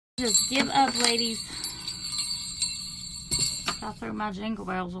Just give up, ladies. I'll throw my jingle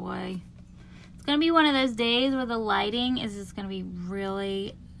bells away. It's going to be one of those days where the lighting is just going to be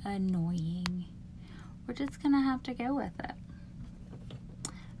really annoying. We're just going to have to go with it.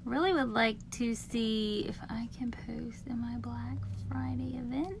 Really would like to see if I can post in my Black Friday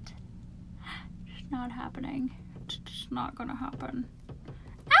event. It's not happening. It's just not going to happen.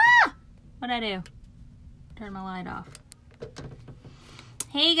 Ah! What'd I do? Turn my light off.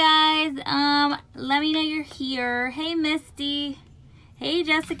 Hey guys, let me know you're here. Hey Misty. Hey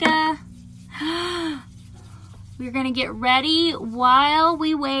Jessica. We're gonna get ready while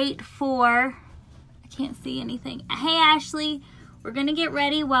we wait for, I can't see anything. Hey Ashley, we're gonna get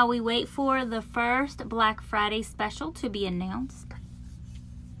ready while we wait for the first Black Friday special to be announced.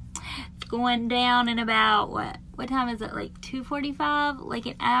 It's going down in about, what time is it, like 2:45? Like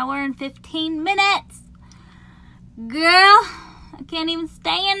an hour and 15 minutes. Girl, I can't even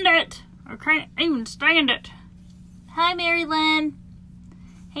stand it. I can't even stand it. Hi, Mary Lynn.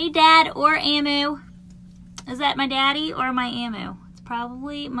 Hey, Dad or Amu. Is that my daddy or my Amu? It's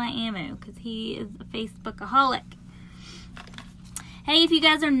probably my Amu because he is a Facebookaholic. Hey, if you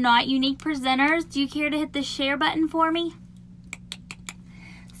guys are not unique presenters, do you care to hit the share button for me?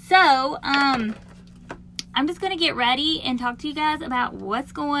 So, I'm just going to get ready and talk to you guys about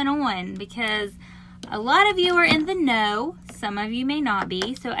what's going on because a lot of you are in the know. Some of you may not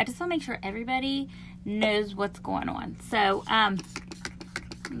be. So I just want to make sure everybody knows what's going on. So I'm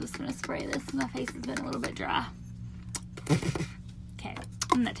just going to spray this. My face has been a little bit dry. Okay.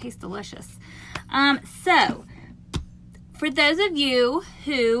 That tastes delicious. So for those of you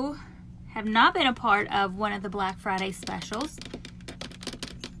who have not been a part of one of the Black Friday specials,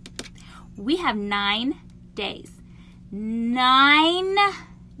 we have 9 days. 9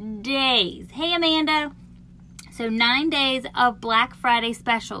 days. Hey, Amanda. So 9 days of Black Friday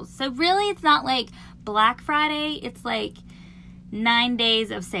specials. So really, it's not like Black Friday. It's like 9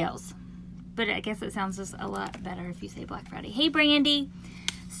 days of sales. But I guess it sounds just a lot better if you say Black Friday. Hey, Brandy.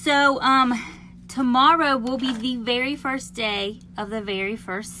 So tomorrow will be the very first day of the very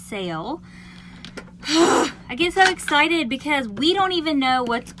first sale. I get so excited because we don't even know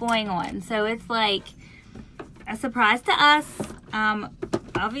what's going on. So it's like a surprise to us.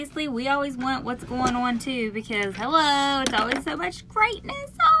 Obviously, we always want what's going on too because, hello, it's always so much greatness.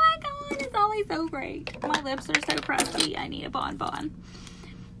 Oh my God, it's always so great. My lips are so crusty. I need a bonbon.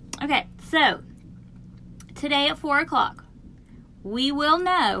 Okay, so today at 4 o'clock, we will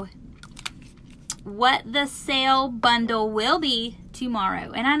know what the sale bundle will be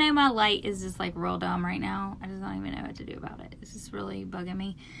tomorrow. And I know my light is just like real dumb right now. I just don't even know what to do about it. It's just really bugging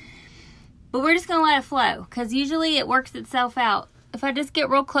me. But we're just going to let it flow because usually it works itself out. If I just get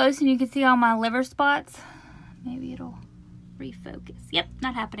real close and you can see all my liver spots, maybe it'll refocus. Yep,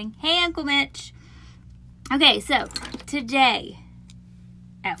 not happening. Hey, Uncle Mitch. Okay, so today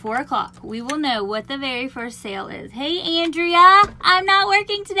at 4 o'clock, we will know what the very first sale is. Hey, Andrea, I'm not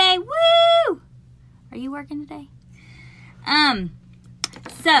working today. Woo! Are you working today?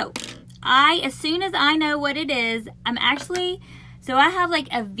 So as soon as I know what it is, so I have like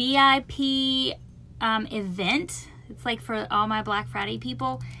a VIP event. It's like for all my Black Friday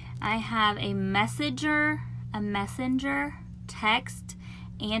people. I have a messenger text,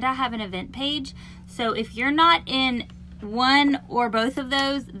 and I have an event page. So if you're not in one or both of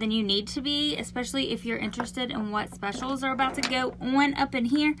those, then you need to be, especially if you're interested in what specials are about to go on up in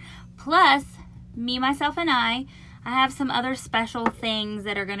here. Plus, me, myself, and I have some other special things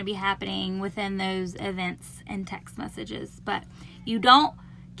that are going to be happening within those events and text messages. But you don't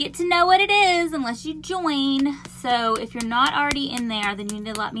get to know what it is unless you join. So if you're not already in there, then you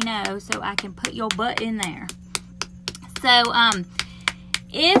need to let me know so I can put your butt in there. So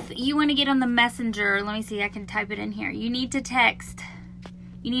if you want to get on the messenger, let me see, I can type it in here. You need to text.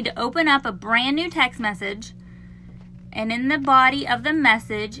 You need to open up a brand new text message, and in the body of the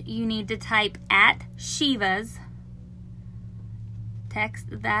message you need to type @Shiva's. Text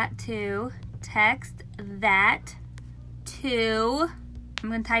that to I'm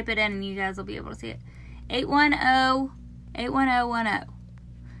going to type it in and you guys will be able to see it. 810-81010.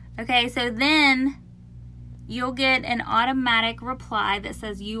 Okay, so then you'll get an automatic reply that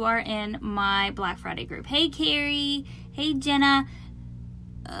says you are in my Black Friday group. Hey, Carrie. Hey, Jenna.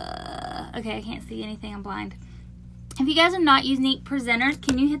 Okay, I can't see anything. I'm blind. If you guys are not unique presenters,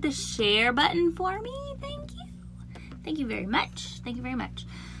 can you hit the share button for me? Thank you. Thank you very much. Thank you very much.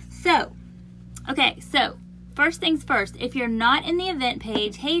 So, okay, so first things first, if you're not in the event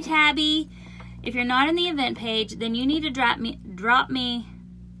page, hey Tabby, if you're not in the event page, then you need to drop me,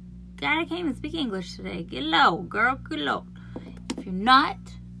 God, I can't even speak English today. Get low, girl, get low. If you're not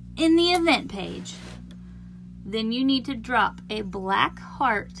in the event page, then you need to drop a black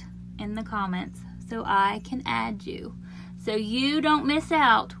heart in the comments so I can add you. So you don't miss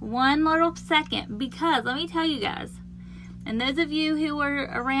out one little second, because let me tell you guys, and those of you who were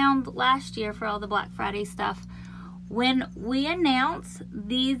around last year for all the Black Friday stuff, when we announce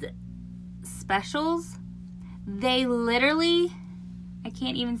these specials, they literally, I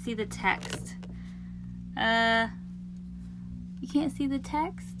can't even see the text. You can't see the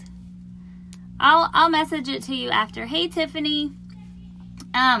text? I'll message it to you after. Hey Tiffany,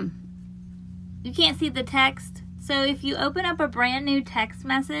 you can't see the text. So if you open up a brand new text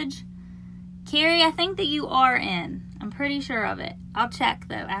message, Carrie, I think that you are in. I'm pretty sure of it. I'll check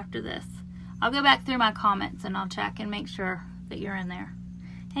though after this. I'll go back through my comments and I'll check and make sure that you're in there.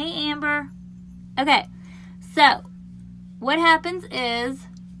 Hey Amber. Okay, so what happens is,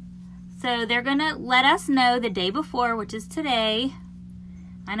 so they're gonna let us know the day before, which is today.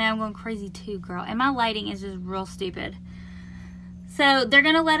 I know I'm going crazy too, girl, and my lighting is just real stupid. So they're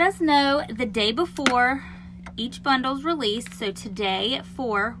gonna let us know the day before each bundle's released. So today at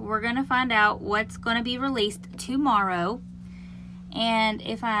 4, we're gonna find out what's gonna be released tomorrow. And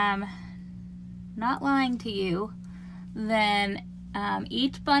if I'm not lying to you, then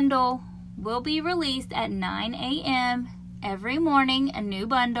each bundle will be released at 9 a.m. every morning, a new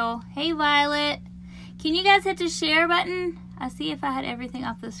bundle. Hey Violet, can you guys hit the share button? I see if I had everything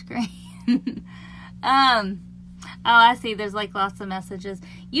off the screen. Oh, I see, there's like lots of messages.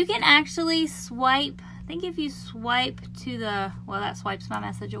 You can actually swipe, I think if you swipe to the, well, that swipes my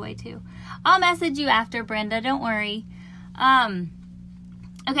message away too. I'll message you after, Brenda, don't worry.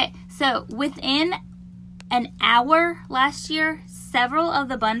 Okay, so within an hour last year, several of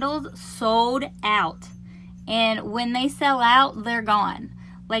the bundles sold out. And when they sell out, they're gone.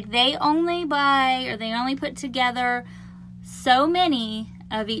 Like they only buy, or they only put together so many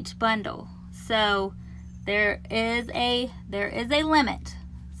of each bundle. So there is a limit.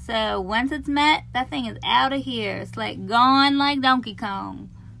 So once it's met, that thing is out of here. It's like gone like Donkey Kong.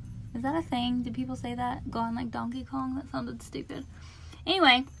 Is that a thing? Do people say that? Gone like Donkey Kong? That sounded stupid.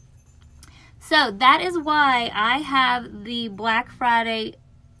 Anyway, so that is why I have the Black Friday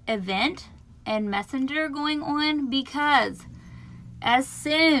event and Messenger going on, because as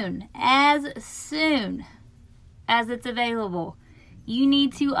soon as it's available, you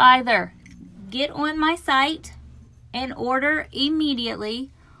need to either get on my site and order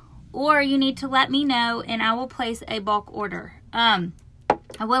immediately, or you need to let me know and I will place a bulk order.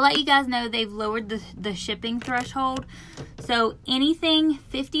 I will let you guys know they've lowered the shipping threshold. So anything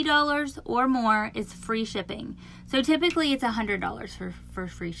 $50 or more is free shipping. So typically it's $100 for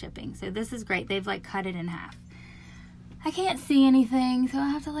free shipping. So this is great. They've like cut it in half. I can't see anything, so I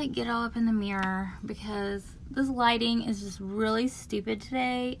have to like get all up in the mirror because this lighting is just really stupid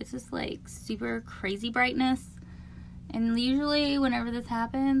today. It's just like super crazy brightness. And usually whenever this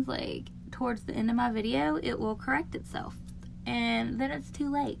happens, like towards the end of my video, it will correct itself. And then it's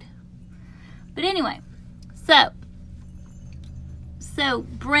too late. But anyway, so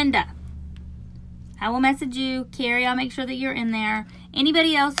Brenda, I will message you. Carrie, I'll make sure that you're in there.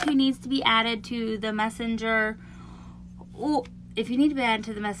 Anybody else who needs to be added to the Messenger, or if you need to be added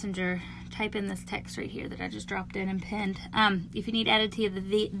to the Messenger, type in this text right here that I just dropped in and pinned. If you need added to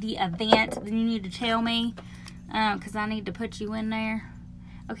the event, then you need to tell me, because I need to put you in there.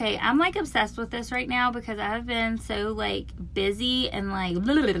 Okay, I'm like obsessed with this right now because I've been so like busy and like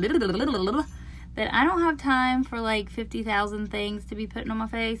that I don't have time for like 50,000 things to be putting on my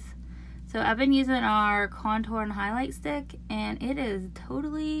face. So I've been using our contour and highlight stick, and it is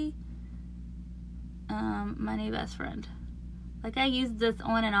totally my new best friend. Like I use this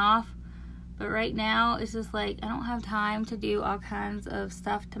on and off, but right now it's just like I don't have time to do all kinds of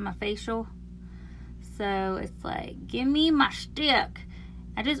stuff to my facial. So it's like, give me my stick.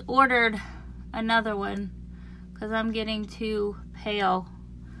 I just ordered another one because I'm getting too pale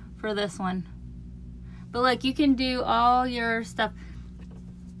for this one. But look, you can do all your stuff.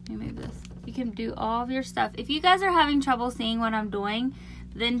 Let me move this. You can do all of your stuff. If you guys are having trouble seeing what I'm doing,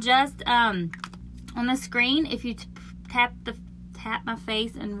 then just on the screen, if you tap my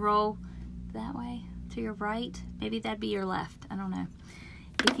face and roll that way to your right, maybe that'd be your left. I don't know.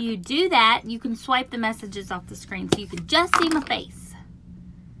 If you do that, you can swipe the messages off the screen so you can just see my face.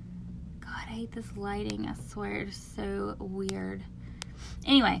 I hate this lighting. I swear it's so weird.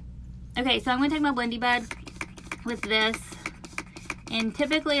 Anyway, okay, so I'm going to take my Blendy Bud with this. And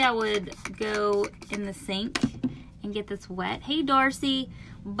typically I would go in the sink and get this wet. Hey, Darcy.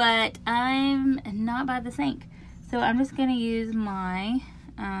 But I'm not by the sink. So I'm just going to use my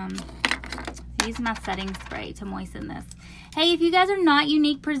setting spray to moisten this. Hey, if you guys are not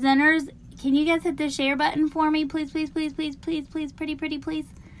unique presenters, can you guys hit the share button for me? Please, please, please, please, please, please, pretty, please.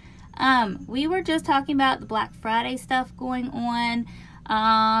 We were just talking about the Black Friday stuff going on.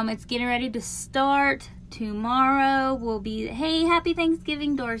 It's getting ready to start. Tomorrow will be, hey, happy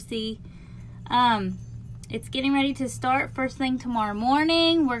Thanksgiving, Dorsey. It's getting ready to start first thing tomorrow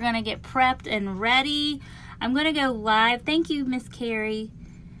morning. We're going to get prepped and ready. I'm going to go live. Thank you, Miss Carrie.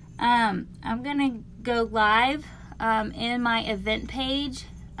 I'm going to go live in my event page,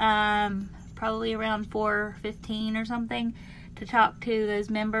 probably around 4:15 or something, to talk to those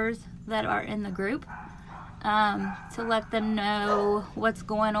members that are in the group, to let them know what's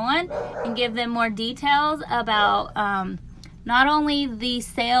going on and give them more details about not only the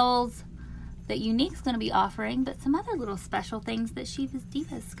sales that Unique's going to be offering, but some other little special things that Shiva's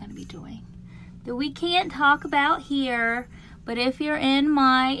Divas is going to be doing that we can't talk about here, but if you're in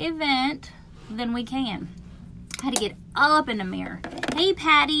my event, then we can. I had to get all up in the mirror. Hey,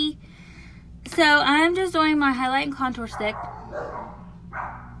 Patty. So I'm just doing my highlight and contour stick.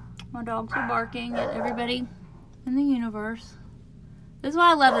 My dogs are barking at everybody in the universe. This is why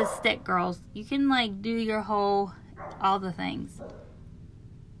I love this stick, girls. You can like do your all the things.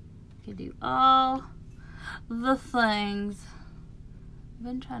 You can do all the things. I've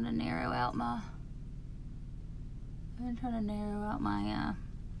been trying to narrow out my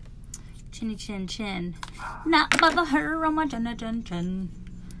chinny chin. Not by the hair on my chin. Let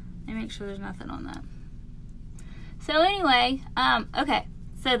me make sure there's nothing on that. So anyway, okay.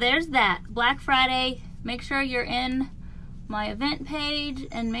 So there's that. Black Friday. Make sure you're in my event page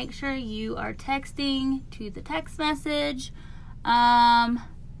and make sure you are texting to the text message.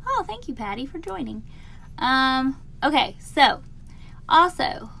 Oh, thank you, Patty, for joining. Okay, so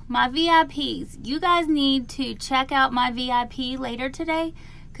also my VIPs. You guys need to check out my VIP later today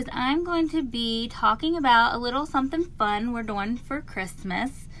because I'm going to be talking about a little something fun we're doing for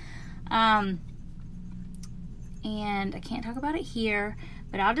Christmas. And I can't talk about it here,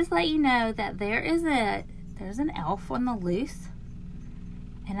 but I'll just let you know that there's an elf on the loose,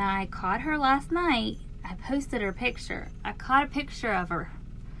 and I caught her last night. I posted her picture. I caught a picture of her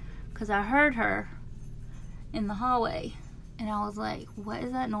because I heard her in the hallway, and I was like, what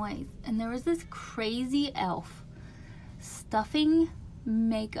is that noise? And there was this crazy elf stuffing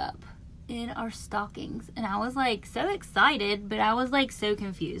makeup in our stockings, and I was like so excited, but I was like so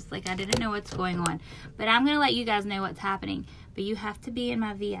confused, like I didn't know what's going on. But I'm gonna let you guys know what's happening, but you have to be in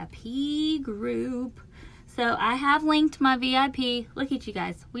my VIP group. So I have linked my VIP. Look at you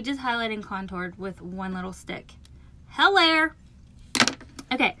guys, we just highlighted and contoured with one little stick. Hello.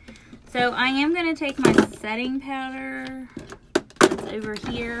 Okay, so I am gonna take my setting powder that's over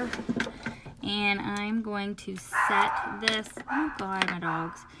here, and I'm going to set this. Oh God, my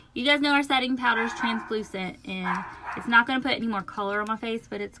dogs. You guys know our setting powder is translucent, and it's not going to put any more color on my face,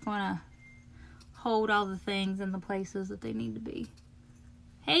 but it's going to hold all the things in the places that they need to be.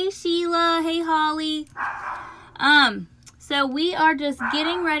 Hey, Sheila. Hey, Holly. So we are just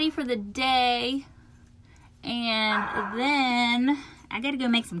getting ready for the day, and then I got to go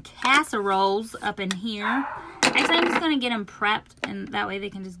make some casseroles up in here. Actually, I'm just going to get them prepped, and that way they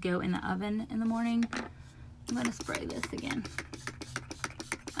can just go in the oven in the morning. I'm going to spray this again.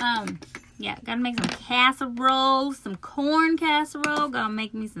 Yeah, got to make some casseroles, some corn casserole. Got to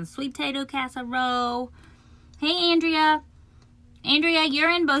make me some sweet potato casserole. Hey, Andrea. Andrea, you're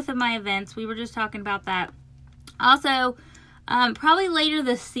in both of my events. We were just talking about that. Also, probably later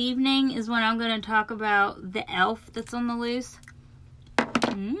this evening is when I'm going to talk about the elf that's on the loose. I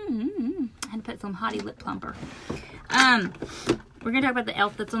had to put some Hottie Lip Plumper. We're going to talk about the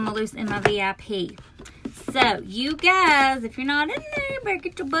elf that's on the loose in my VIP. So, you guys, if you're not in there, better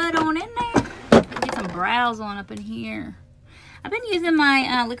get your butt on in there. Get some brows on up in here. I've been using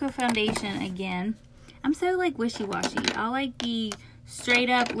my liquid foundation again. I'm so, like, wishy-washy. I'll, like, be straight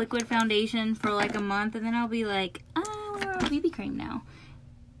up liquid foundation for, like, a month, and then I'll be like, oh, we're on BB cream now.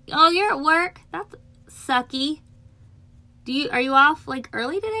 Oh, you're at work? That's sucky. Are you off, like,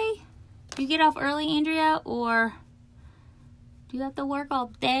 early today? Do you get off early, Andrea, or do you have to work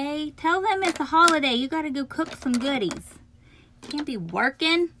all day? Tell them it's a holiday. You got to go cook some goodies. You can't be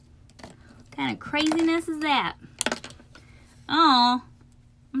working. What kind of craziness is that? Oh,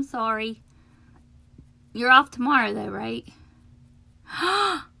 I'm sorry. You're off tomorrow, though, right?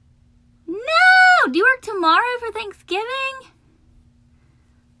 No! Do you work tomorrow for Thanksgiving?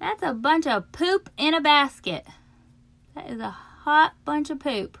 That's a bunch of poop in a basket. That is a hot bunch of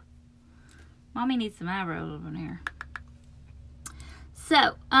poop. Mommy needs some eyebrows over here.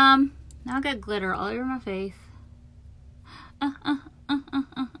 So, now I got glitter all over my face.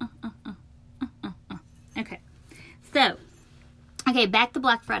 Okay. So, Okay, back to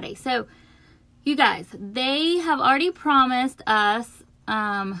Black Friday. So, you guys, they have already promised us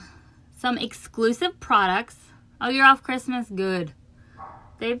some exclusive products. Oh, you're off Christmas? Good.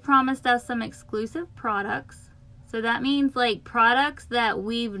 They've promised us some exclusive products. So that means like products that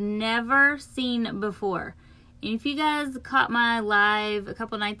we've never seen before. And if you guys caught my live a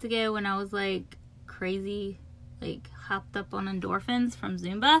couple nights ago when I was like crazy, like hopped up on endorphins from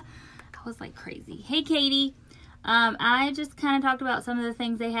Zumba, I was like crazy. Hey, Katie. I just kind of talked about some of the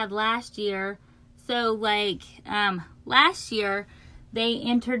things they had last year. So like last year they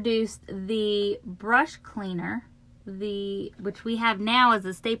introduced the brush cleaner, which we have now as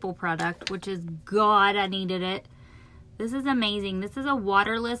a staple product, which is God, I needed it. This is amazing. This is a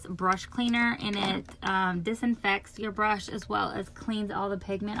waterless brush cleaner, and it disinfects your brush as well as cleans all the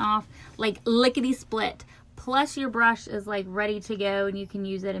pigment off, like lickety split. Plus your brush is like ready to go and you can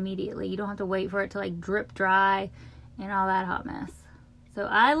use it immediately. You don't have to wait for it to like drip dry and all that hot mess. So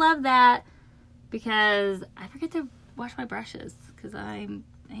I love that because I forget to wash my brushes because ain't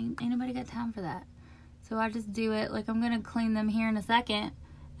nobody got time for that. So I just do it like I'm gonna clean them here in a second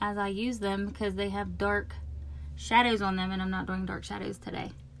as I use them because they have dark shadows on them and I'm not doing dark shadows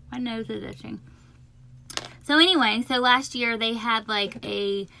today. My nose is itching. So anyway, so last year they had like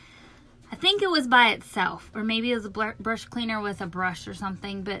I think it was by itself, or maybe it was a brush cleaner with a brush or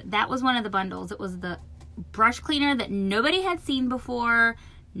something, but that was one of the bundles. It was the brush cleaner that nobody had seen before,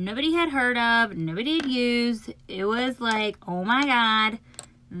 nobody had heard of, nobody had used. It was like, oh my God,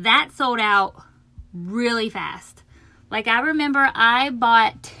 that sold out really fast. Like I remember I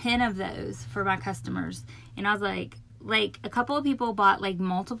bought 10 of those for my customers, and I was like a couple of people bought like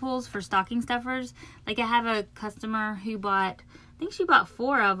multiples for stocking stuffers. Like I have a customer who bought, I think she bought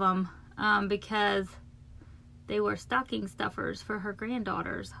 4 of them. Because they were stocking stuffers for her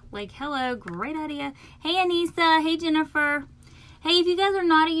granddaughters. Like, hello, great idea. Hey, Anissa. Hey, Jennifer. Hey, if you guys are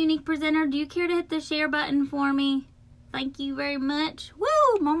not a unique presenter, do you care to hit the share button for me? Thank you very much.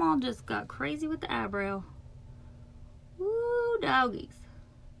 Woo! Mama just got crazy with the eyebrow. Woo, doggies.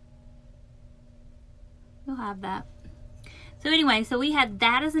 You'll have that. So anyway, so we had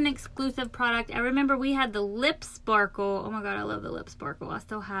that as an exclusive product. I remember we had the lip sparkle. Oh my God, I love the lip sparkle. I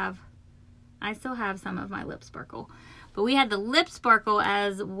still have some of my lip sparkle. But we had the lip sparkle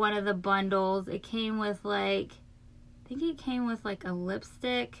as one of the bundles. It came with like, I think it came with like a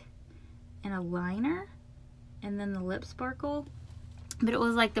lipstick and a liner and then the lip sparkle. But it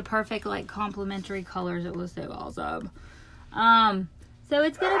was like the perfect like complementary colors. It was so awesome. So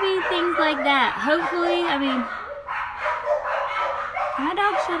it's gonna be things like that. Hopefully, I mean, my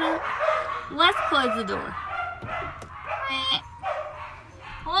dog shut up. Let's close the door.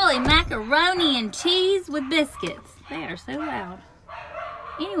 Holy macaroni and cheese with biscuits. They are so loud.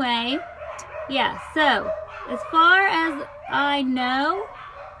 Anyway, yeah, so as far as I know,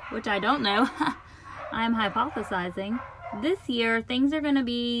 which I don't know, I'm hypothesizing, this year things are going to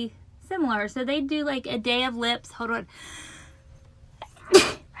be similar. So they do like a day of lips. Hold on.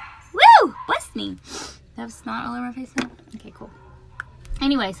 Woo! Bless me. That was snot all over my face now? Okay, cool.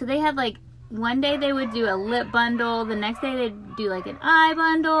 Anyway, so they have like, one day they would do a lip bundle. The next day they'd do like an eye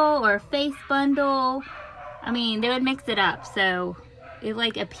bundle or a face bundle. I mean, they would mix it up. So it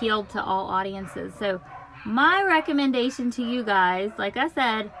like appealed to all audiences. So my recommendation to you guys, like I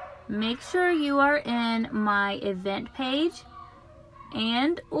said, make sure you are in my event page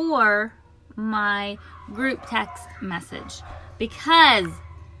and or my group text message. Because,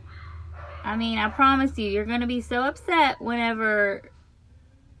 I mean, I promise you, you're going to be so upset whenever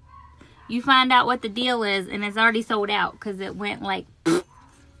you find out what the deal is and it's already sold out because it went like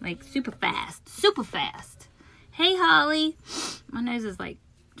super fast. Super fast. Hey, Holly. My nose is like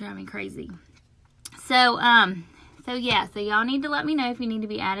driving me crazy. So yeah. So y'all need to let me know if you need to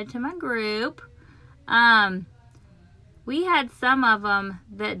be added to my group. We had some of them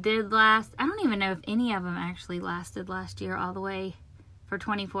that did last. I don't even know if any of them actually lasted last year all the way for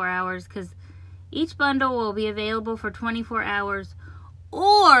 24 hours because each bundle will be available for 24 hours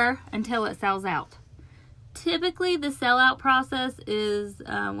or until it sells out. Typically, the sellout process is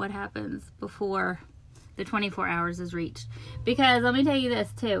what happens before the 24 hours is reached. Because let me tell you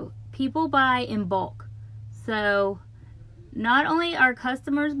this too. People buy in bulk. So not only are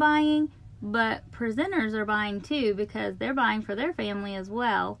customers buying, but presenters are buying too because they're buying for their family as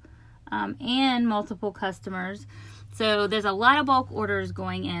well. And multiple customers. So there's a lot of bulk orders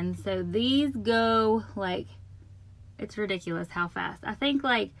going in. So these go like, it's ridiculous how fast. I think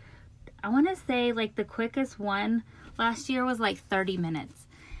like, I want to say like the quickest one last year was like 30 minutes.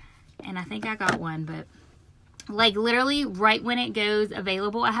 And I think I got one, but like literally right when it goes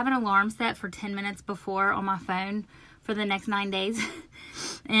available, I have an alarm set for 10 minutes before on my phone for the next 9 days.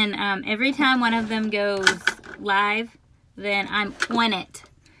 And every time one of them goes live, then I'm on it.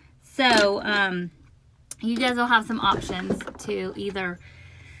 So you guys will have some options to either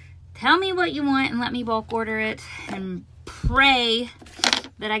tell me what you want and let me bulk order it and pray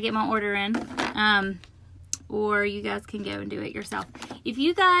that I get my order in. Or you guys can go and do it yourself. If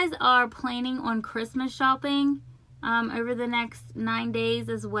you guys are planning on Christmas shopping over the next 9 days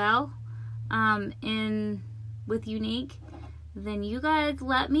as well, with Unique, then you guys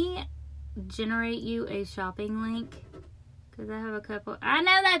let me generate you a shopping link, because I have a couple. I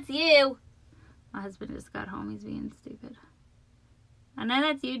know that's you. My husband just got home. He's being stupid. I know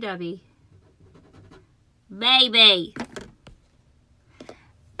that's you, Dubby. Baby.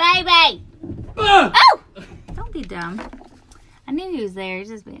 Baby. Oh! Don't be dumb. I knew he was there. He's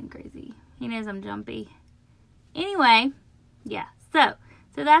just being crazy. He knows I'm jumpy. Anyway, yeah. So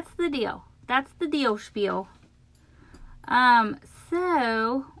that's the deal. That's the deal spiel.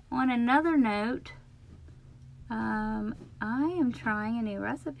 So on another note, I am trying a new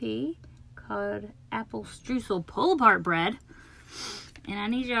recipe called apple streusel pull-apart bread. And I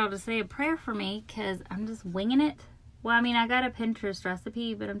need y'all to say a prayer for me, because I'm just winging it. Well, I mean, I got a Pinterest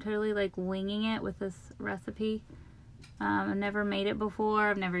recipe, but I'm totally like winging it with this recipe. I've never made it before.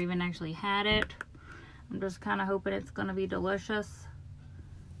 I've never even actually had it. I'm just kind of hoping it's going to be delicious.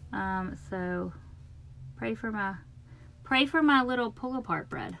 So pray for my little pull-apart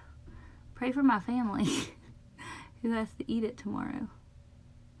bread. Pray for my family who has to eat it tomorrow.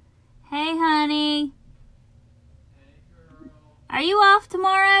 Hey, honey. Hey, girl. Are you off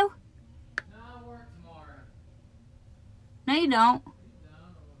tomorrow? No, I work tomorrow. No, you don't. No.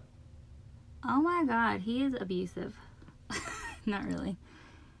 Oh my God, he is abusive. Not really.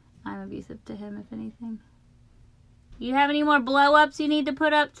 I'm abusive to him, if anything. You have any more blow-ups you need to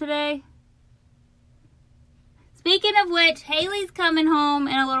put up today? Speaking of which, Haley's coming home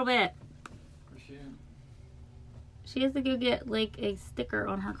in a little bit. She has to go get like a sticker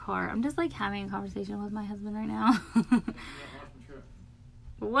on her car. I'm just like having a conversation with my husband right now.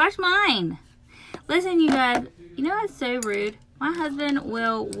 Wash mine. Listen, you guys, you know what's so rude? My husband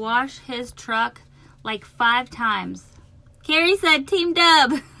will wash his truck like 5 times. Carrie said, Team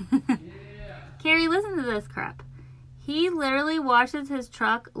Dub. Yeah. Carrie, listen to this crap. He literally washes his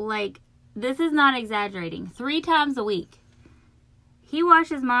truck like, this is not exaggerating, 3 times a week. He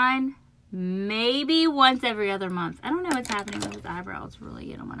washes mine maybe once every other month. I don't know what's happening with his eyebrows. Really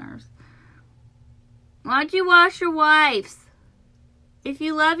get on my nerves. Why'd you wash your wife's? If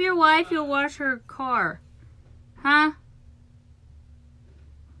you love your wife, you'll wash her car. Huh?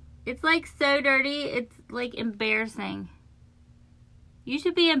 It's like so dirty, it's like embarrassing. You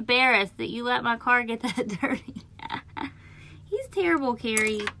should be embarrassed that you let my car get that dirty. He's terrible,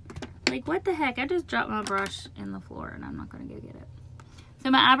 Carrie. Like, what the heck? I just dropped my brush in the floor and I'm not going to go get it. So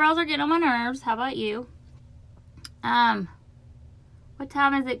my eyebrows are getting on my nerves. How about you? What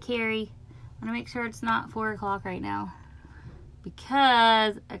time is it, Carrie? I want to make sure it's not 4 o'clock right now,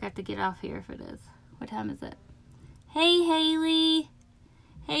 because I got to get off here if it is. What time is it? Hey, Haley.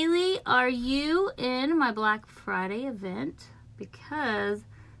 Haley, are you in my Black Friday event? Because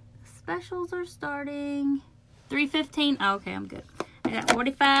the specials are starting 3:15. Oh, okay, I'm good. I got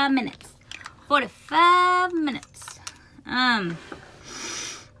 45 minutes. 45 minutes. I'm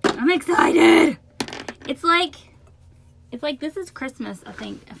excited. It's like this is Christmas, I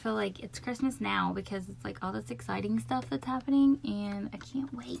think. I feel like it's Christmas now because it's like all this exciting stuff that's happening and I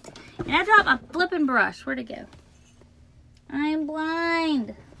can't wait. And I dropped my flipping brush. Where'd it go? I'm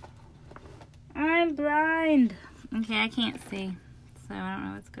blind. I'm blind. Okay, I can't see. So I don't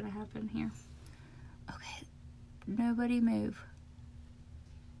know what's gonna happen here. Okay. Nobody move.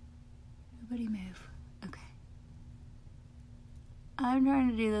 Nobody move. Okay. I'm trying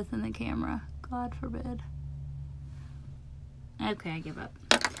to do this in the camera. God forbid. Okay, I give up.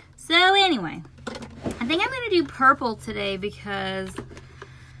 So anyway, I think I'm going to do purple today because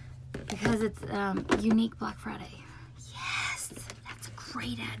it's Unique Black Friday. Yes, that's a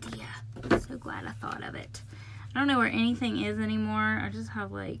great idea. I'm so glad I thought of it. I don't know where anything is anymore. I just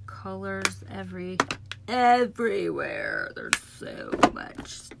have like colors everywhere. There's so much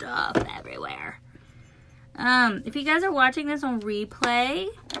stuff everywhere. If you guys are watching this on replay,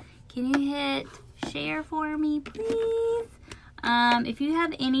 can you hit share for me, please? If you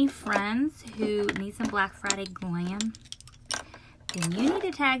have any friends who need some Black Friday glam, then you need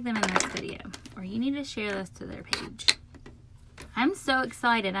to tag them in this video, or you need to share this to their page. I'm so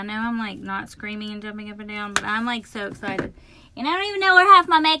excited. I know I'm like not screaming and jumping up and down, but I'm like so excited. And I don't even know where half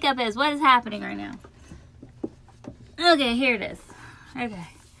my makeup is. What is happening right now? Okay, here it is. Okay.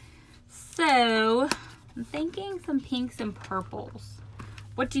 So, I'm thinking some pinks and purples.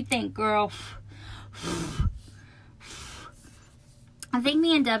 What do you think, girl? I think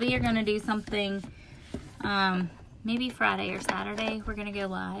me and Debbie are going to do something, maybe Friday or Saturday. We're going to go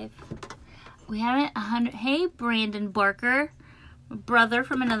live. We haven't 100. Hey, Brandon Barker, brother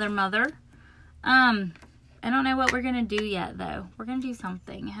from another mother. I don't know what we're going to do yet, though. We're going to do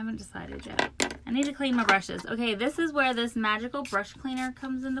something. I haven't decided yet. I need to clean my brushes. Okay, this is where this magical brush cleaner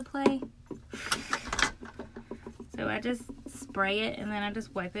comes into play. So I just spray it, and then I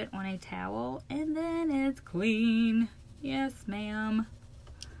just wipe it on a towel, and then it's clean. Yes, ma'am.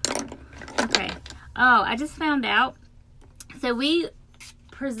 Okay. Oh, I just found out. So we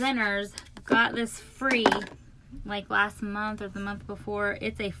presenters got this free, like last month or the month before.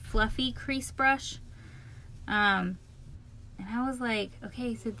 It's a fluffy crease brush. And I was like,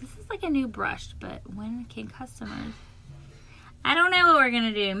 okay, so this is like a new brush, but when can customers? I don't know what we're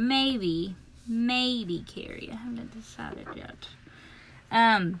gonna do. Maybe, Carrie. I haven't decided yet.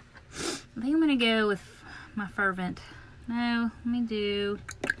 I think I'm gonna go with my fervent. No, let me do.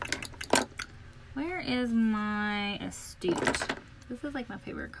 Where is my astute? This is like my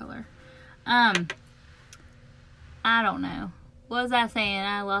favorite color. I don't know. What was I saying?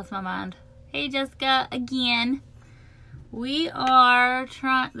 I lost my mind. Hey, Jessica, again. We are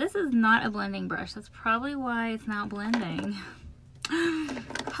trying. This is not a blending brush. That's probably why it's not blending.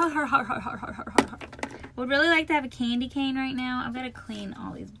 Would really like to have a candy cane right now. I've got to clean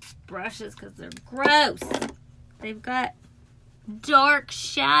all these brushes because they're gross. They've got dark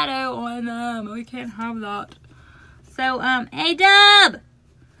shadow on them. We can't have that. So, hey, Dub!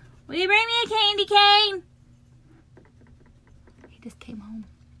 Will you bring me a candy cane? He just came home.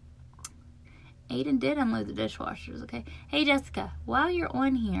 Aiden did unload the dishwashers, okay? Hey, Jessica, while you're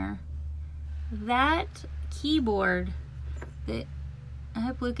on here, that keyboard that... I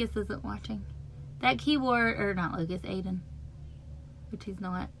hope Lucas isn't watching. That keyboard, or not Lucas, Aiden. Which he's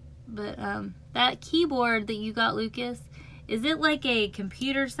not. But, that keyboard that you got, Lucas, is it like a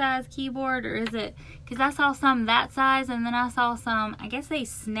computer size keyboard, or is it... Because I saw some that size, and then I saw some, I guess they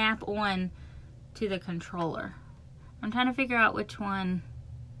snap on to the controller. I'm trying to figure out which one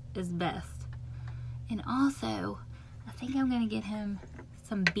is best. And also, I think I'm going to get him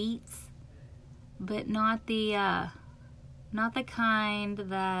some Beats, but not the kind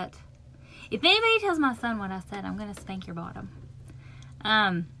that... If anybody tells my son what I said, I'm going to spank your bottom.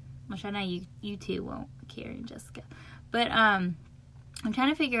 Which I know you two won't, Carrie and Jessica. But, I'm trying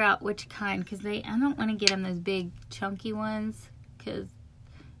to figure out which kind, because I don't want to get him those big, chunky ones, because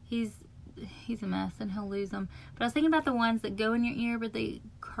he's a mess, and he'll lose them. But I was thinking about the ones that go in your ear, but they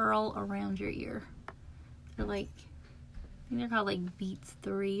curl around your ear. They're like, I think they're called, like, Beats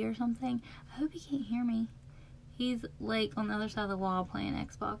 3 or something. I hope he can't hear me. He's, like, on the other side of the wall playing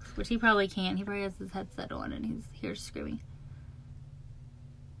Xbox, which he probably can't. He probably has his headset on, and he's here screaming.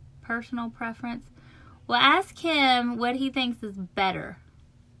 Personal preference. Well, ask him what he thinks is better.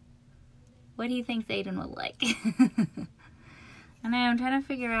 What he thinks Aiden would like. I know, I'm trying to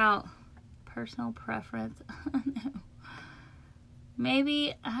figure out personal preference. No.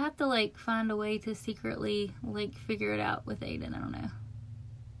 Maybe I have to, like, find a way to secretly, like, figure it out with Aiden. I don't know.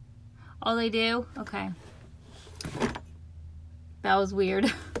 Oh, they do? Okay. That was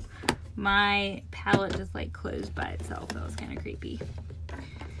weird. My palette just, like, closed by itself. That was kind of creepy.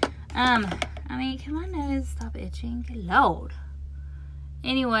 I mean, can my nose stop itching? Good Lord.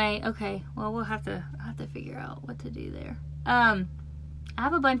 Anyway, okay. Well, I'll have to figure out what to do there. I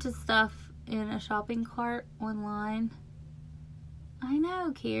have a bunch of stuff in a shopping cart online. I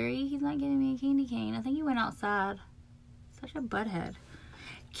know, Carrie. He's not giving me a candy cane. I think he went outside. Such a butthead.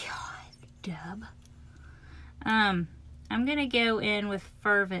 God, Dub. I'm gonna go in with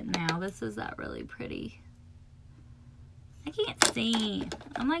Fervent now. This is that really pretty. I can't see.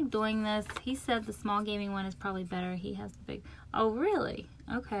 I'm like doing this. He said the small gaming one is probably better. He has the big. Oh, really?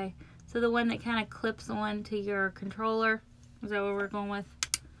 Okay. So the one that kind of clips on to your controller. Is that what we're going with?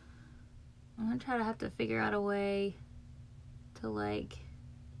 I'm gonna try to have to figure out a way to, like,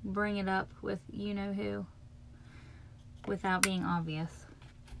 bring it up with you-know-who without being obvious.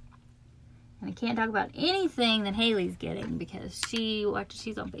 And I can't talk about anything that Haley's getting because she's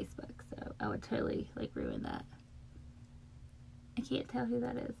on Facebook, so I would totally, like, ruin that. I can't tell who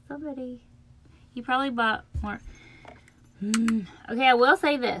that is. Somebody. He probably bought more. Okay, I will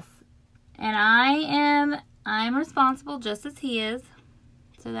say this. And I'm responsible just as he is.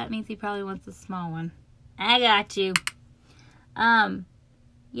 So that means he probably wants a small one. I got you.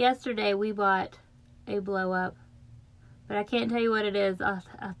 Yesterday we bought a blow up. But I can't tell you what it is. I'll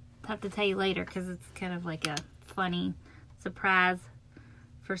have to tell you later because it's kind of like a funny surprise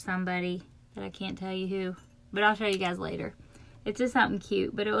for somebody. that I can't tell you who, but I'll show you guys later. It's just something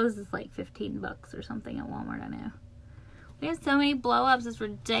cute, but it was just like 15 bucks or something at Walmart, I know. We have so many blow-ups, it's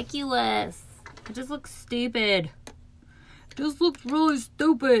ridiculous. It just looks stupid. It just looks really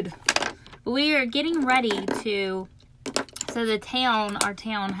stupid. But we are getting ready to, so the town, our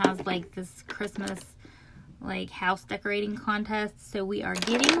town has like this Christmas like house decorating contest. So we are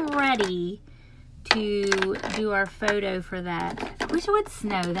getting ready to do our photo for that. I wish it would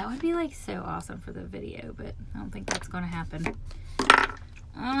snow. That would be like so awesome for the video, but I don't think that's going to happen.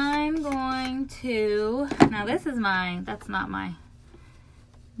 I'm going to, now this is mine. That's not my,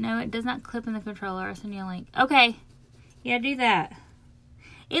 no, it does not clip in the controller. I'll send you a link. Okay. Yeah, do that.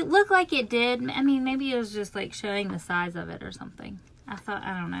 It looked like it did. I mean, maybe it was just like showing the size of it or something. I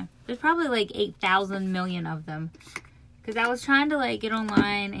don't know. There's probably like 8,000 million of them. Because I was trying to like get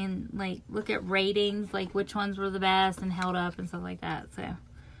online and like look at ratings, like which ones were the best and held up and stuff like that. So,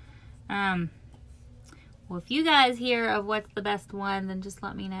 well, if you guys hear of what's the best one, then just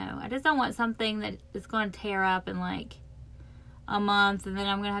let me know. I just don't want something that is going to tear up in like a month, and then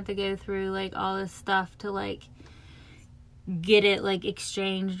I'm going to have to go through like all this stuff to like get it like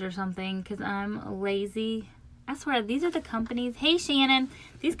exchanged or something, because I'm lazy. I swear, these are the companies. Hey, Shannon,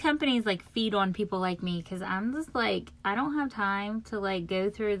 these companies like feed on people like me, because I'm just like, I don't have time to like go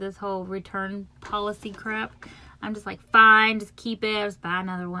through this whole return policy crap. I'm just like, fine, just keep it. I'll just buy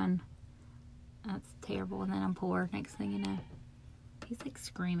another one. That's terrible. And then I'm poor. Next thing you know, he's like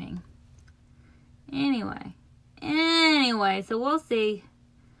screaming. Anyway, so we'll see.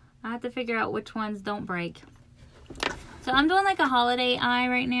 I have to figure out which ones don't break. So I'm doing like a holiday eye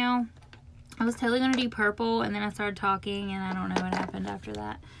right now. I was totally going to do purple, and then I started talking, and I don't know what happened after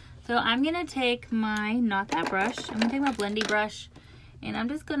that. So I'm going to take my, not that brush, I'm going to take my blendy brush, and I'm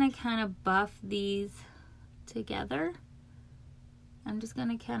just going to kind of buff these together. I'm just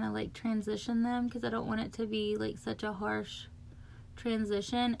going to kind of like transition them, because I don't want it to be like such a harsh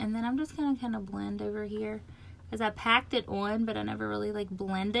transition. And then I'm just going to kind of blend over here, because I packed it on, but I never really like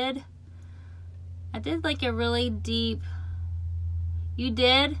blended. I did like a really deep, you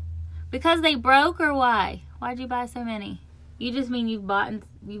did? Because they broke, or why? Why'd you buy so many? You just mean you just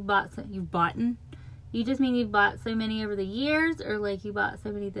mean you've bought so many over the years, or like you bought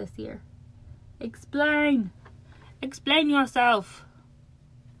so many this year? Explain. Explain yourself.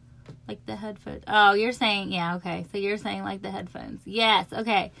 Like the headphones. Oh, you're saying, yeah, okay. So you're saying like the headphones. Yes,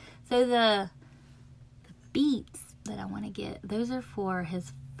 okay. So the Beats that I want to get, those are for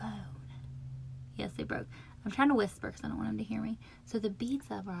his phone. Yes, they broke. I'm trying to whisper because I don't want him to hear me. So the Beats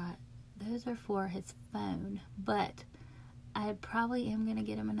I brought, those are for his phone, but I probably am going to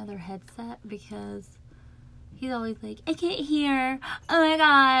get him another headset, because he's always like, I can't hear. Oh my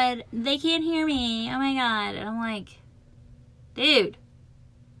God, they can't hear me. Oh my God. And I'm like, dude,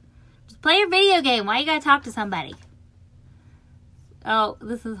 just play your video game. Why you got to talk to somebody? Oh,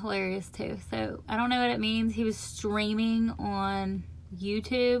 this is hilarious too. So I don't know what it means. He was streaming on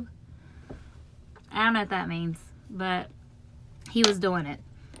YouTube. I don't know what that means, but he was doing it.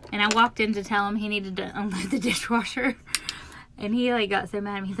 And I walked in to tell him he needed to unload the dishwasher. And he like got so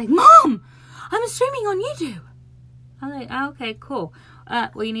mad at me. He's like, Mom, I'm streaming on YouTube. I was like, oh, okay, cool.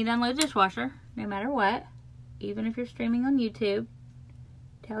 Well, you need to unload the dishwasher no matter what. Even if you're streaming on YouTube.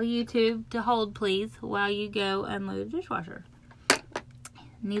 Tell YouTube to hold, please, while you go unload the dishwasher.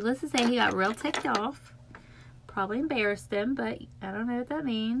 Needless to say, he got real ticked off. Probably embarrassed him, but I don't know what that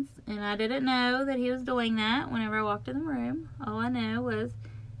means. And I didn't know that he was doing that whenever I walked in the room. All I know was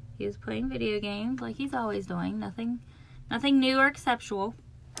he was playing video games like he's always doing. Nothing new or exceptional.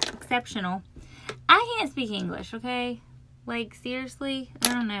 I can't speak English, okay? Like, seriously?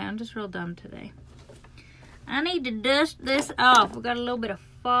 I don't know. I'm just real dumb today. I need to dust this off. We got a little bit of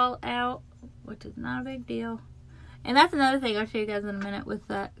fallout, which is not a big deal. And that's another thing I'll show you guys in a minute with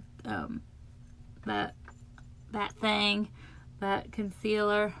that, that thing, that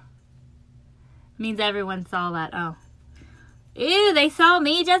concealer. Means everyone saw that. Oh. Ew, they saw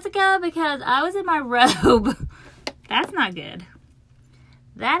me, Jessica, because I was in my robe. That's not good.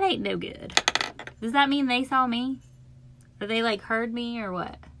 That ain't no good. Does that mean they saw me? Or they like heard me or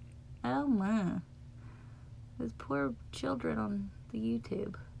what? Oh my. Those poor children on the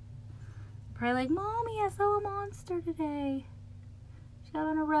YouTube. Probably like, Mommy, I saw a monster today. She had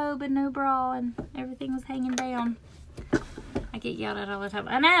on a robe and no bra and everything was hanging down. I get yelled at all the time.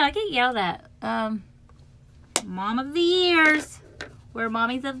 I know, I get yelled at. Mom of the years. We're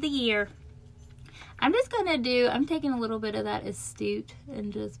mommies of the year. I'm just going to do, I'm taking a little bit of that Astute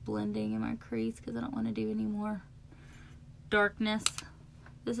and just blending in my crease because I don't want to do any more darkness.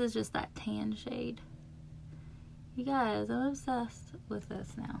 This is just that tan shade. You guys, I'm obsessed with this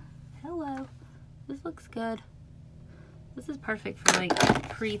now. Hello. This looks good. This is perfect for like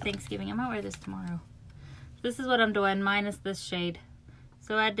pre-Thanksgiving. I might wear this tomorrow. This is what I'm doing, minus this shade.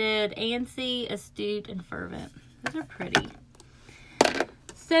 So I did ANC, Astute, and Fervent. Those are pretty.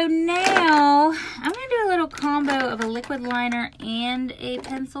 So now I'm going to do a little combo of a liquid liner and a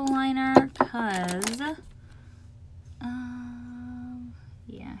pencil liner because,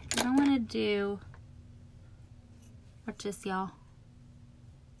 yeah, because I want to do, watch this, y'all.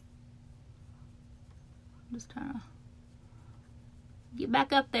 I'm just trying to get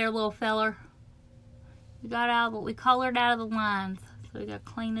back up there, little feller. We got out, but we colored out of the lines, so we got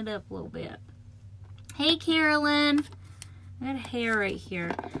to clean it up a little bit. Hey, Carolyn. I got a hair right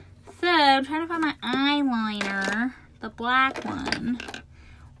here. So, I'm trying to find my eyeliner, the black one.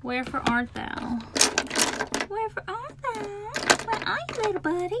 Wherefore art thou? Wherefore art thou? Where are you, little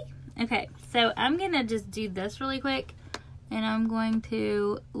buddy? Okay, so I'm going to just do this really quick. And I'm going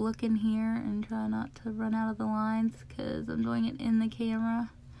to look in here and try not to run out of the lines because I'm doing it in the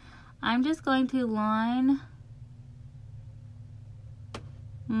camera. I'm just going to line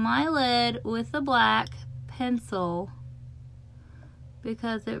my lid with the black pencil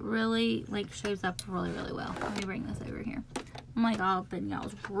because it really like shows up really, really well. Let me bring this over here. I'm like all up in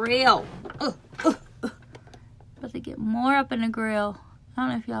y'all's grill. About to get more up in the grill. I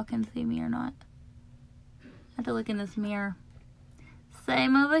don't know if y'all can see me or not. I have to look in this mirror.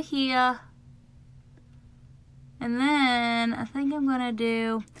 Same over here. And then I think I'm gonna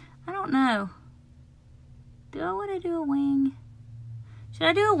do, I don't know. Do I want to do a wing? Should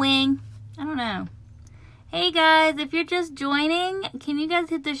I do a wing? I don't know. Hey guys, if you're just joining, can you guys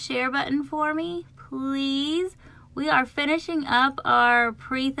hit the share button for me, please? We are finishing up our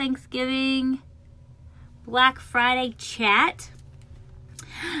pre-Thanksgiving Black Friday chat.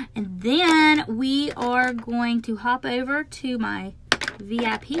 And then we are going to hop over to my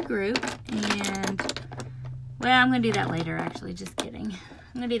VIP group and, well, I'm going to do that later, actually. Just kidding.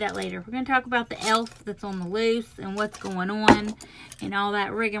 I'm going to do that later. We're going to talk about the elf that's on the loose and what's going on and all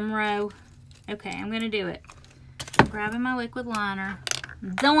that rigmarole. Okay, I'm going to do it. I'm grabbing my liquid liner.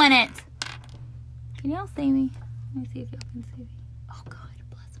 I'm doing it. Can y'all see me? Let me see if y'all can see me. Oh, God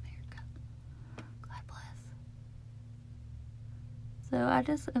bless America. God bless. So I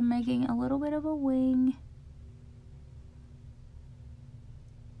just am making a little bit of a wing.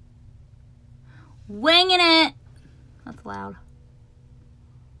 Winging it. That's loud.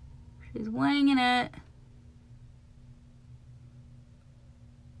 She's winging it.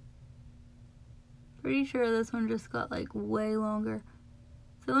 Pretty sure this one just got like way longer.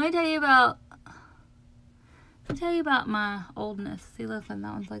 So let me tell you about my oldness. See, listen,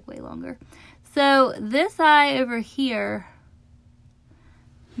 that one's like way longer. So this eye over here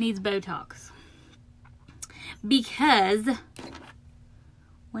needs Botox because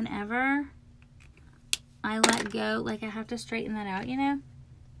whenever I let go, like I have to straighten that out, you know,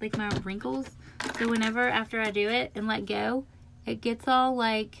 like my wrinkles. So whenever after I do it and let go, it gets all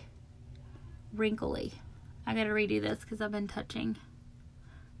like wrinkly. I gotta redo this because I've been touching.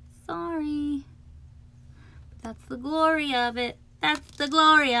 Sorry. But that's the glory of it. That's the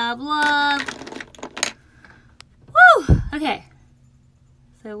glory of love. Woo! Okay.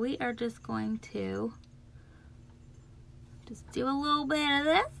 So we are just going to just do a little bit of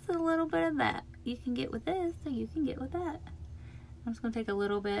this, a little bit of that. You can get with this, or you can get with that. I'm just going to take a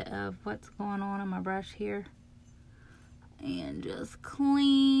little bit of what's going on my brush here and just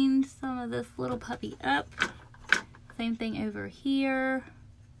clean some of this little puppy up. Same thing over here.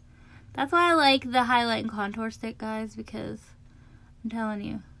 That's why I like the highlight and contour stick, guys, because I'm telling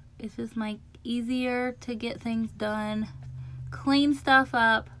you, it's just like easier to get things done. Clean stuff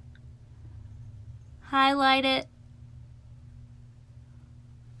up. Highlight it.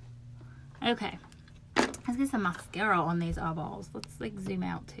 Okay, let's get some mascara on these eyeballs. Let's like zoom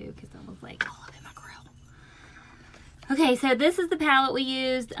out too, because I was like all up in my grill. Okay, so this is the palette we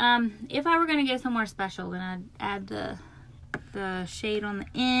used. If I were gonna go somewhere special, then I'd add the shade on the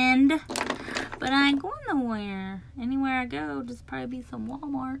end. But I ain't going nowhere. Anywhere I go, just probably be some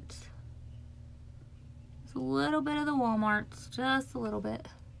Walmarts. Just a little bit of the Walmarts, just a little bit.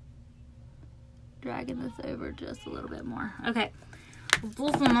 Dragging this over just a little bit more. Okay.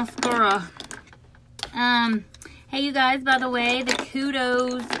 Pull some mascara. Hey you guys, by the way, the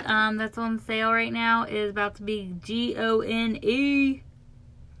Kudos that's on sale right now is about to be Gone.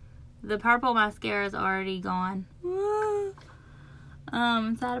 The purple mascara is already gone.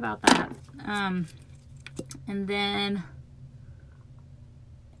 I'm sad about that. And then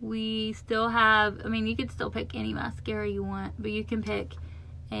we still have, I mean, you could still pick any mascara you want, but you can pick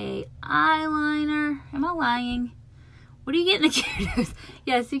a eyeliner. Am I lying? What do you get in the kudos?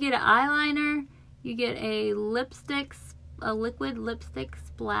 Yes, you get an eyeliner. You get a lipstick, a liquid lipstick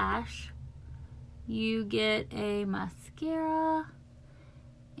splash. You get a mascara.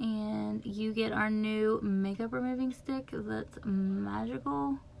 And you get our new makeup removing stick that's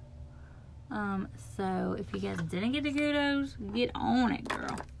magical. So if you guys didn't get the kudos, get on it,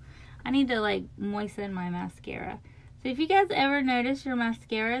 girl. I need to like moisten my mascara. So if you guys ever notice your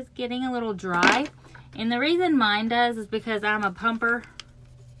mascara is getting a little dry, and the reason mine does is because I'm a pumper.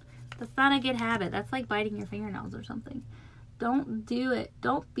 That's not a good habit. That's like biting your fingernails or something. Don't do it.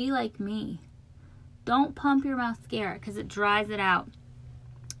 Don't be like me. Don't pump your mascara because it dries it out.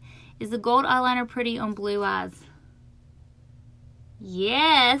 Is the gold eyeliner pretty on blue eyes?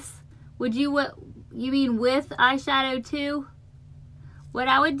 Yes. Would you, what you mean with eyeshadow too? What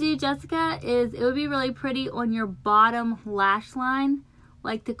I would do, Jessica, is it would be really pretty on your bottom lash line,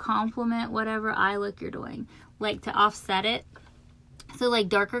 like to complement whatever eye look you're doing, like to offset it. So like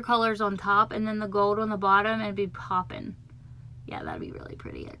darker colors on top and then the gold on the bottom, and it'd be popping. Yeah, that'd be really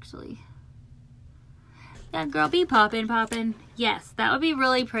pretty actually. Yeah, girl, be popping, popping. Yes, that would be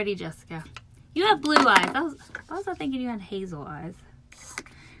really pretty, Jessica. You have blue eyes. I was not thinking you had hazel eyes.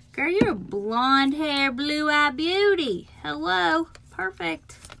 Girl, you're a blonde hair, blue eye beauty. Hello.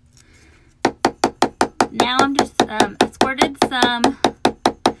 Perfect. Now I'm just, I squirted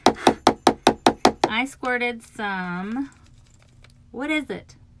some, what is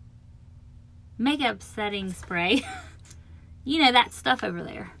it? Makeup setting spray. You know, that stuff over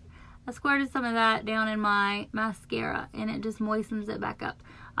there. I squirted some of that down in my mascara and it just moistens it back up.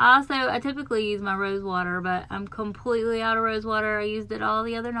 I typically use my rose water, but I'm completely out of rose water. I used it all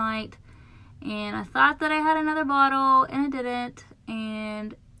the other night and I thought that I had another bottle and I didn't,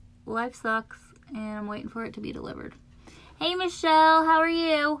 and life sucks and I'm waiting for it to be delivered. Hey Michelle, how are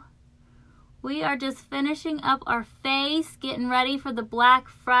you? We are just finishing up our face, getting ready for the Black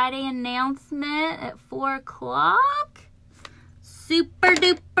Friday announcement at 4 o'clock. Super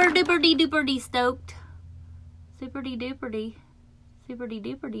duper duper duper dee stoked. Super dee duper dee. Super dee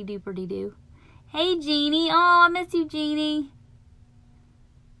duper dee duper dee doo. Hey Jeannie. Oh, I miss you, Jeannie.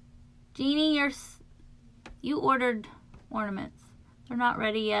 Jeannie, you ordered ornaments. They're not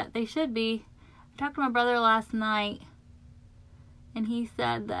ready yet. They should be. I talked to my brother last night and he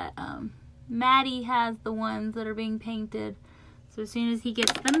said that Maddie has the ones that are being painted. So as soon as he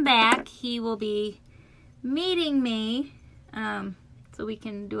gets them back, he will be meeting me so we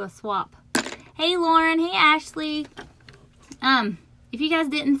can do a swap. Hey Lauren, hey Ashley. If you guys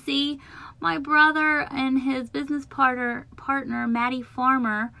didn't see, my brother and his business partner Maddie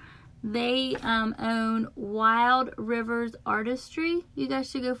Farmer, they own Wild Rivers Artistry. You guys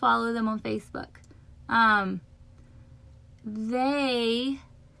should go follow them on Facebook. They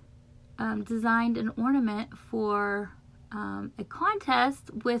designed an ornament for a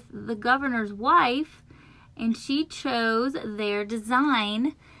contest with the governor's wife, and she chose their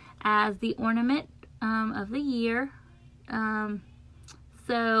design as the ornament of the year.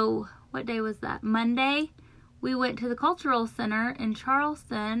 So what day was that? Monday. We went to the Cultural Center in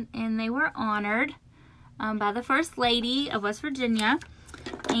Charleston and they were honored by the First Lady of West Virginia,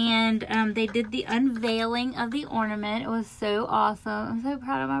 and they did the unveiling of the ornament. It was so awesome. I'm so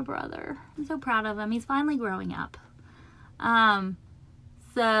proud of my brother. I'm so proud of him. He's finally growing up.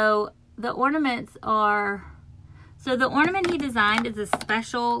 So the ornaments are, so the ornament he designed is a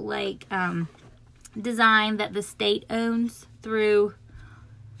special like design that the state owns through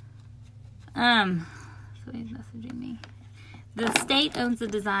so he's messaging me. The state owns the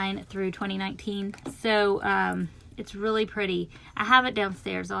design through 2019, so it's really pretty. I have it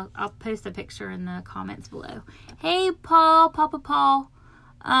downstairs. I'll post a picture in the comments below. Hey Paul, Papa Paul.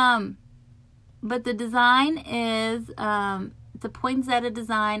 But the design is it's a poinsettia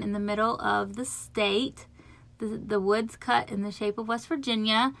design in the middle of the state. The wood's cut in the shape of West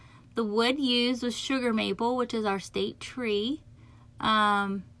Virginia. The wood used was sugar maple, which is our state tree.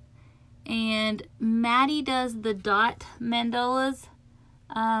 And Maddie does the dot mandalas,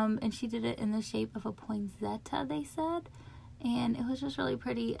 and she did it in the shape of a poinsettia, they said, and it was just really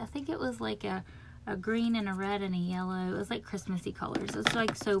pretty. I think it was like a green and a red and a yellow. It was like Christmassy colors. It's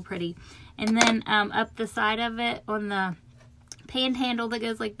like so pretty. And then up the side of it on the panhandle that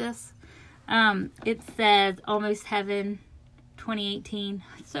goes like this, it says Almost Heaven 2018.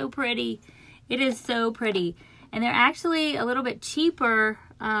 It's so pretty. It is so pretty. And they're actually a little bit cheaper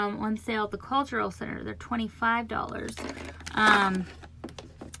on sale at the Cultural Center. They're $25.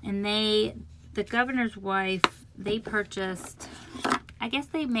 And the governor's wife, they purchased, I guess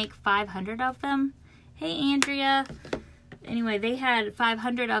they make 500 of them. Hey, Andrea. anyway, they had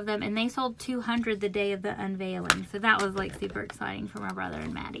 500 of them, and they sold 200 the day of the unveiling. So that was like super exciting for my brother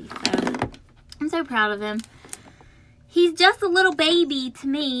and Maddie. So I'm so proud of him. He's just a little baby to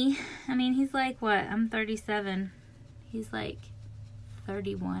me. I mean, he's like, what? I'm 37. He's like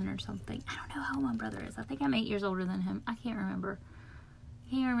 31 or something. I don't know how old my brother is. I think I'm 8 years older than him. I can't remember. I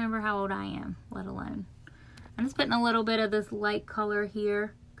can't remember how old I am, let alone. I'm just putting a little bit of this light color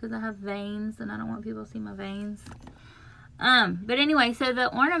here because I have veins and I don't want people to see my veins. But anyway, so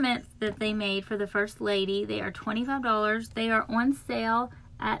the ornaments that they made for the First Lady, they are $25. They are on sale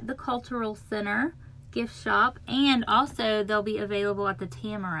at the Cultural Center gift shop, and also they'll be available at the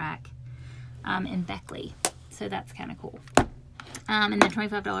Tamarack in Beckley. So that's kind of cool. And they're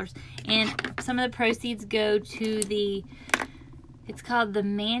 $25. And some of the proceeds go to the, it's called the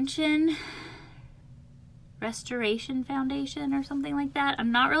Mansion Restoration Foundation or something like that.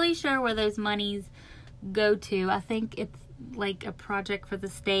 I'm not really sure where those monies go to. I think it's like a project for the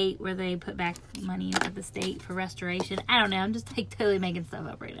state where they put back money into the state for restoration. I don't know. I'm just like totally making stuff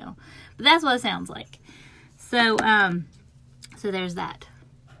up right now. But that's what it sounds like. So, so there's that.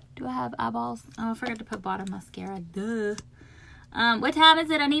 Do I have eyeballs? Oh, I forgot to put bottom mascara. Duh. What time is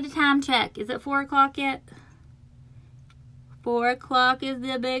it? I need a time check. Is it 4 o'clock yet? 4 o'clock is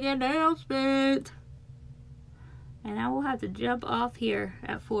the big announcement. And I will have to jump off here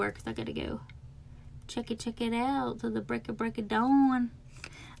at 4 because I gotta go check it out till the break of dawn.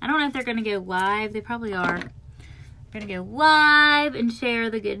 I don't know if they're gonna go live. They probably are. They're gonna go live and share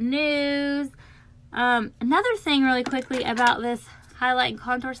the good news. Another thing really quickly about this highlight and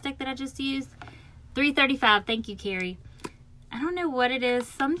contour stick that I just used. $3.35. Thank you, Carrie. I don't know what it is.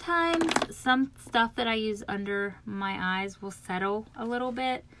 Sometimes some stuff that I use under my eyes will settle a little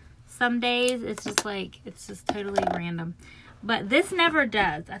bit. Some days it's just like, it's just totally random. But this never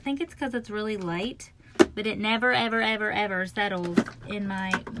does. I think it's because it's really light. But it never, ever, ever, ever settles in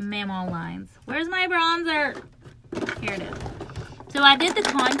my mammal lines. Where's my bronzer? Here it is. So I did the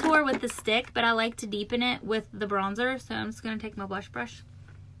contour with the stick, but I like to deepen it with the bronzer. So I'm just going to take my blush brush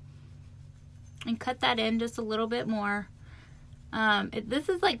and cut that in just a little bit more. This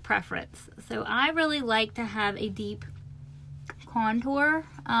is like preference. So I really like to have a deep contour.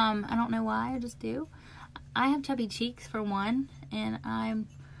 I don't know why, I just do. I have chubby cheeks for one, and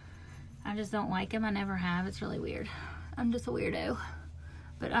I just don't like them. I never have. It's really weird. I'm just a weirdo.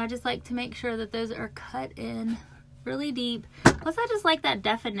 But I just like to make sure that those are cut in really deep. Plus, I just like that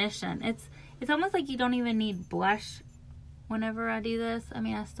definition. It's almost like you don't even need blush whenever I do this. I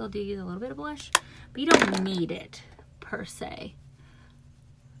mean, I still do use a little bit of blush, but you don't need it per se.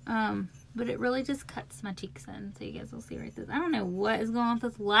 But it really just cuts my cheeks in. So you guys will see right there. I don't know what is going on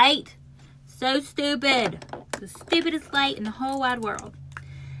with this light. So stupid. The stupidest light in the whole wide world.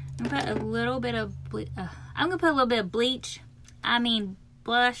 I'm gonna put a little bit of bleach. I mean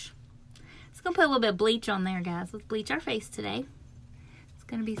blush. Just gonna put a little bit of bleach on there, guys. Let's bleach our face today. It's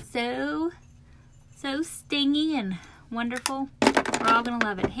gonna be so stingy and wonderful. We're all gonna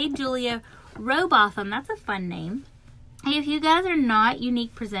love it. Hey, Julia Robotham. That's a fun name. Hey, if you guys are not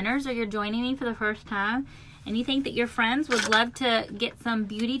unique presenters or you're joining me for the first time and you think that your friends would love to get some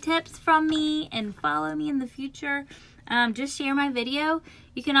beauty tips from me and follow me in the future, just share my video.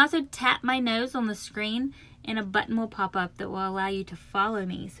 You can also tap my nose on the screen and a button will pop up that will allow you to follow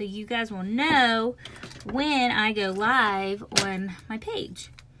me. So you guys will know when I go live on my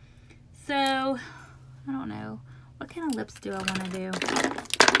page. So, I don't know. What kind of lips do I want to do?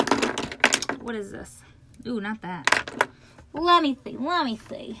 What is this? Ooh, not that. Let me see.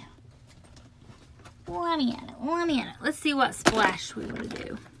 Let me at it. Let's see what splash we want to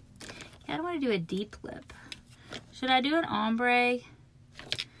do. Yeah, I don't want to do a deep lip. Should I do an ombre? I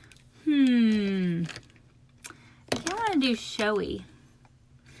kind of want to do showy.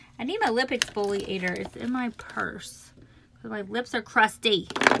 I need my lip exfoliator. It's in my purse. Because my lips are crusty.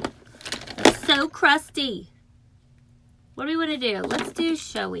 They're so crusty. What do we want to do? Let's do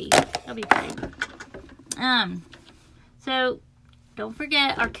showy. That'll be pretty. So don't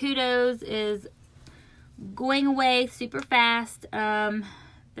forget our kudos is going away super fast. The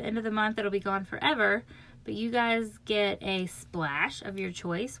end of the month it'll be gone forever. But you guys get a splash of your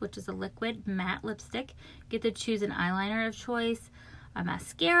choice, which is a liquid matte lipstick. Get to choose an eyeliner of choice, a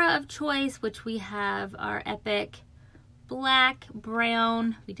mascara of choice, which we have our Epic black,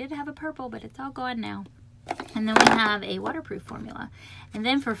 brown. We did have a purple, but it's all gone now. And then we have a waterproof formula. And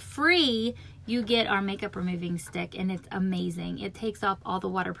then for free, you get our makeup removing stick, and it's amazing. It takes off all the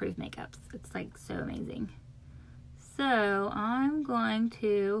waterproof makeups. It's like so amazing. So I'm going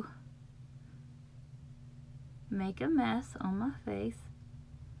to make a mess on my face.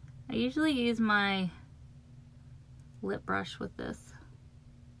 I usually use my lip brush with this.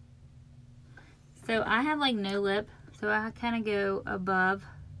 So I have like no lip, so I kind of go above.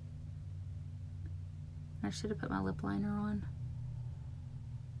 I should have put my lip liner on,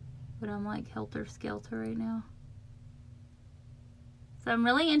 but I'm like helter-skelter right now. So I'm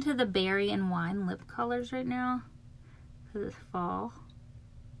really into the berry and wine lip colors right now because it's fall.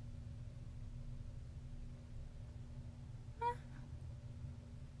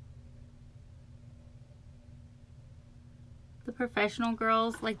 The professional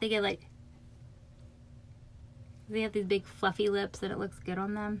girls, like they have these big fluffy lips and it looks good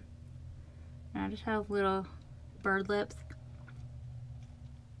on them. And I just have little bird lips.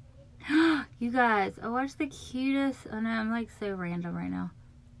 You guys, I watched the cutest, oh no, I'm like so random right now.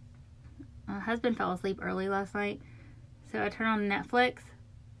 My husband fell asleep early last night, so I turned on Netflix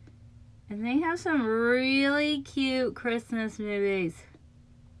and they have some really cute Christmas movies.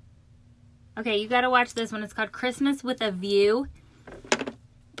 Okay, you gotta watch this one. It's called Christmas with a View.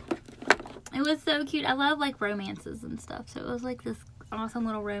 It was so cute. I love like romances and stuff, so it was like this awesome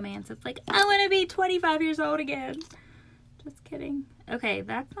little romance. It's like, I want to be 25 years old again. Just kidding. Okay,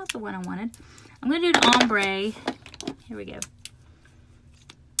 that's not the one I wanted. I'm going to do an ombre. Here we go.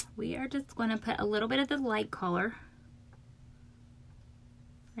 We are just going to put a little bit of the light color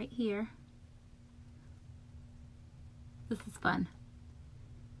right here. This is fun.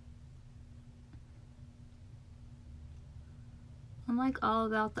 I'm like all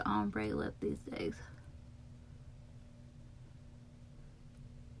about the ombre lip these days.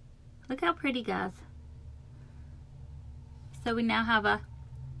 Look how pretty, guys. So we now have a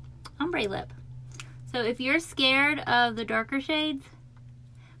ombre lip. So if you're scared of the darker shades,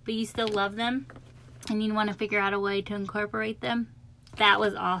 but you still love them, and you want to figure out a way to incorporate them, that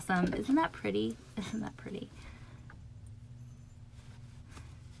was awesome. Isn't that pretty? Isn't that pretty?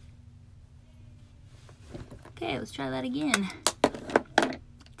 Okay, let's try that again.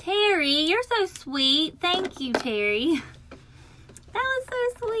 Terry, you're so sweet. Thank you, Terry. That was so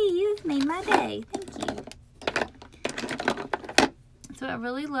sweet. You just made my day. Thank you. So I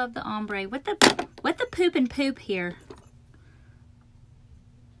really love the ombre. What the poop and poop here?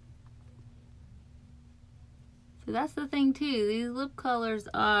 So that's the thing too. These lip colors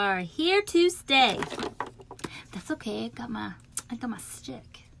are here to stay. That's okay. I got my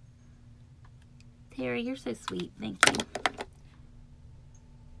stick. Terry, you're so sweet. Thank you.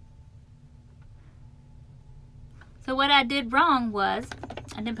 So what I did wrong was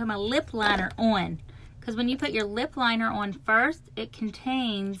I didn't put my lip liner on, because when you put your lip liner on first, it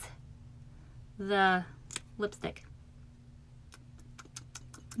contains the lipstick.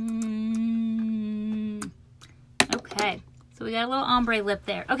 Okay, so we got a little ombre lip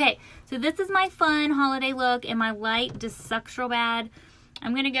there. Okay, so this is my fun holiday look, and my light just sucks real bad.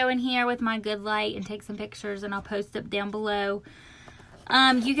 I'm going to go in here with my good light and take some pictures, and I'll post it down below.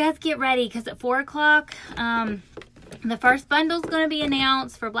 You guys get ready, because at 4 o'clock, the first bundle is going to be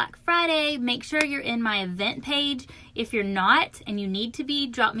announced for Black Friday. Make sure you're in my event page. If you're not and you need to be,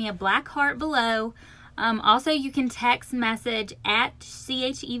 drop me a black heart below. Also, you can text message at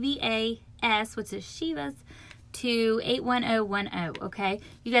CHEVAS, which is Shivas, to 81010, okay?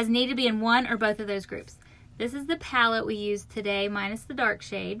 You guys need to be in one or both of those groups. This is the palette we used today, minus the dark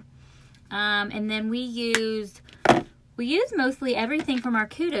shade. And then we used mostly everything from our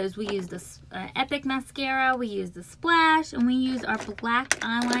Kudos. We used the Epic Mascara, we used the Splash, and we used our black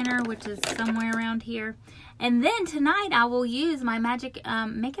eyeliner, which is somewhere around here. And then tonight I will use my magic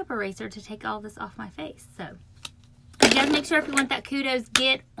makeup eraser to take all this off my face. So you guys make sure if you want that Kudos,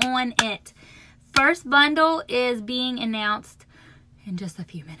 get on it. First bundle is being announced in just a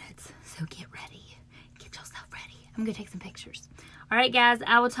few minutes. So get ready. Get yourself ready. I'm going to take some pictures. All right, guys,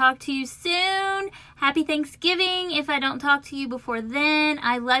 I will talk to you soon. Happy Thanksgiving if I don't talk to you before then.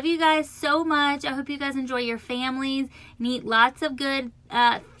 I love you guys so much. I hope you guys enjoy your families and eat lots of good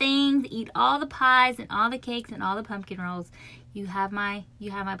things. Eat all the pies and all the cakes and all the pumpkin rolls. You have my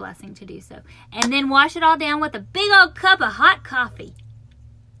blessing to do so. And then wash it all down with a big old cup of hot coffee.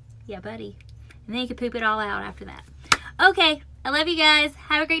 Yeah, buddy. And then you can poop it all out after that. Okay, I love you guys.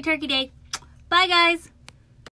 Have a great turkey day. Bye, guys.